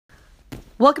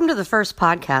Welcome to the first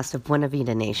podcast of Buena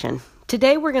Vida Nation.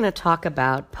 Today we're going to talk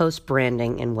about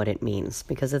post-branding and what it means,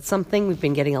 because it's something we've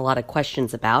been getting a lot of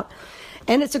questions about,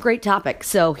 and it's a great topic.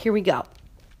 So here we go.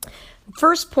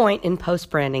 First point in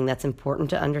post-branding that's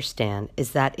important to understand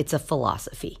is that it's a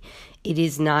philosophy. It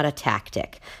is not a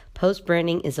tactic.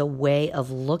 Post-branding is a way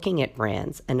of looking at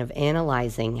brands and of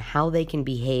analyzing how they can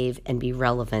behave and be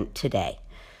relevant today.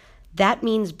 That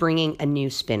means bringing a new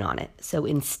spin on it. So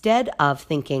instead of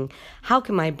thinking, how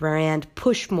can my brand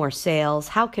push more sales?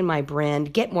 How can my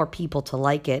brand get more people to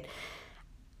like it?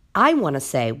 I want to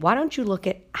say, why don't you look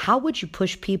at how would you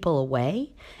push people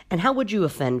away and how would you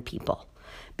offend people?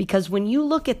 Because when you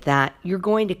look at that, you're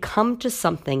going to come to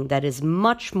something that is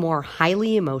much more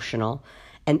highly emotional,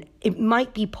 and it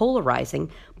might be polarizing,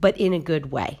 but in a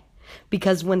good way.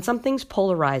 Because when something's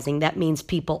polarizing, that means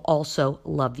people also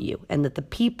love you, and that the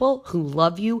people who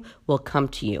love you will come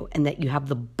to you, and that you have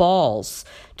the balls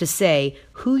to say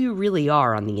who you really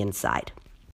are on the inside.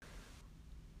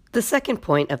 The second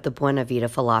point of the Buena Vida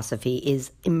philosophy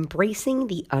is embracing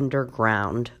the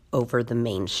underground over the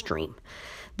mainstream.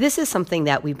 This is something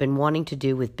that we've been wanting to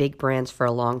do with big brands for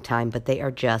a long time, but they are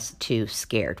just too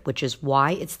scared, which is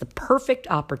why it's the perfect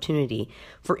opportunity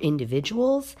for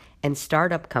individuals and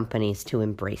startup companies to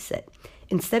embrace it.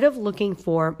 Instead of looking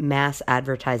for mass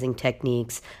advertising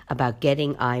techniques about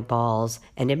getting eyeballs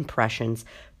and impressions,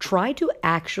 try to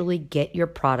actually get your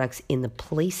products in the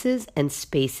places and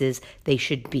spaces they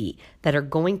should be, that are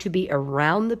going to be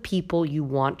around the people you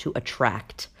want to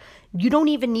attract. You don't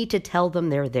even need to tell them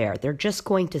they're there. They're just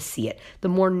going to see it. The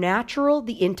more natural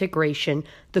the integration,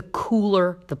 the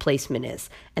cooler the placement is.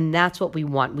 And that's what we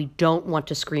want. We don't want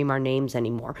to scream our names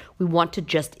anymore. We want to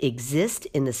just exist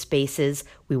in the spaces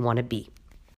we want to be.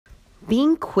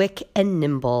 Being quick and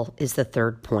nimble is the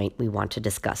third point we want to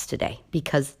discuss today,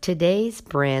 because today's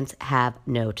brands have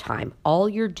no time. All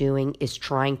you're doing is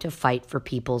trying to fight for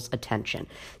people's attention.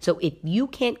 So if you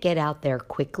can't get out there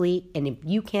quickly and if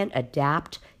you can't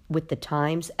adapt with the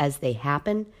times as they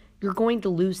happen, you're going to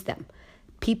lose them.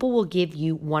 People will give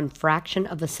you one fraction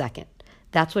of a second.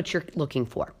 That's what you're looking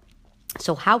for.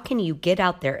 So how can you get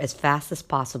out there as fast as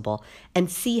possible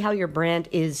and see how your brand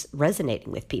is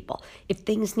resonating with people? If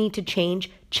things need to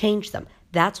change, change them.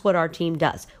 That's what our team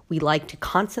does. We like to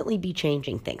constantly be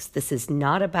changing things. This is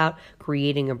not about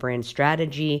creating a brand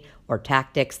strategy or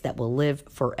tactics that will live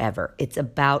forever. It's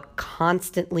about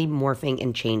constantly morphing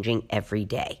and changing every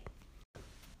day.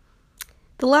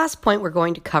 The last point we're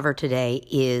going to cover today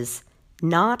is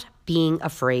not being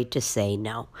afraid to say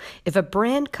no. If a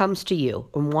brand comes to you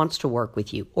and wants to work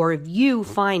with you, or if you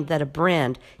find that a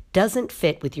brand doesn't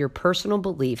fit with your personal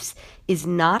beliefs, is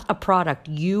not a product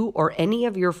you or any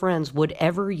of your friends would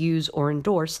ever use or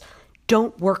endorse,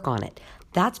 don't work on it.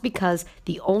 That's because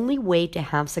the only way to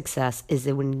have success is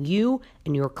that when you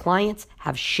and your clients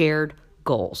have shared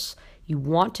goals. You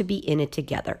want to be in it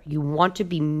together. You want to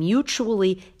be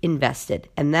mutually invested.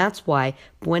 And that's why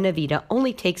Buena Vida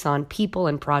only takes on people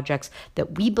and projects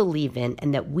that we believe in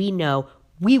and that we know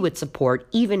we would support,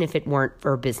 even if it weren't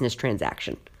for a business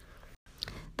transaction.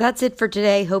 That's it for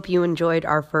today. Hope you enjoyed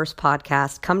our first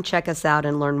podcast. Come check us out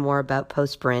and learn more about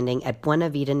post-branding at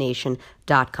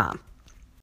buenavidanation.com.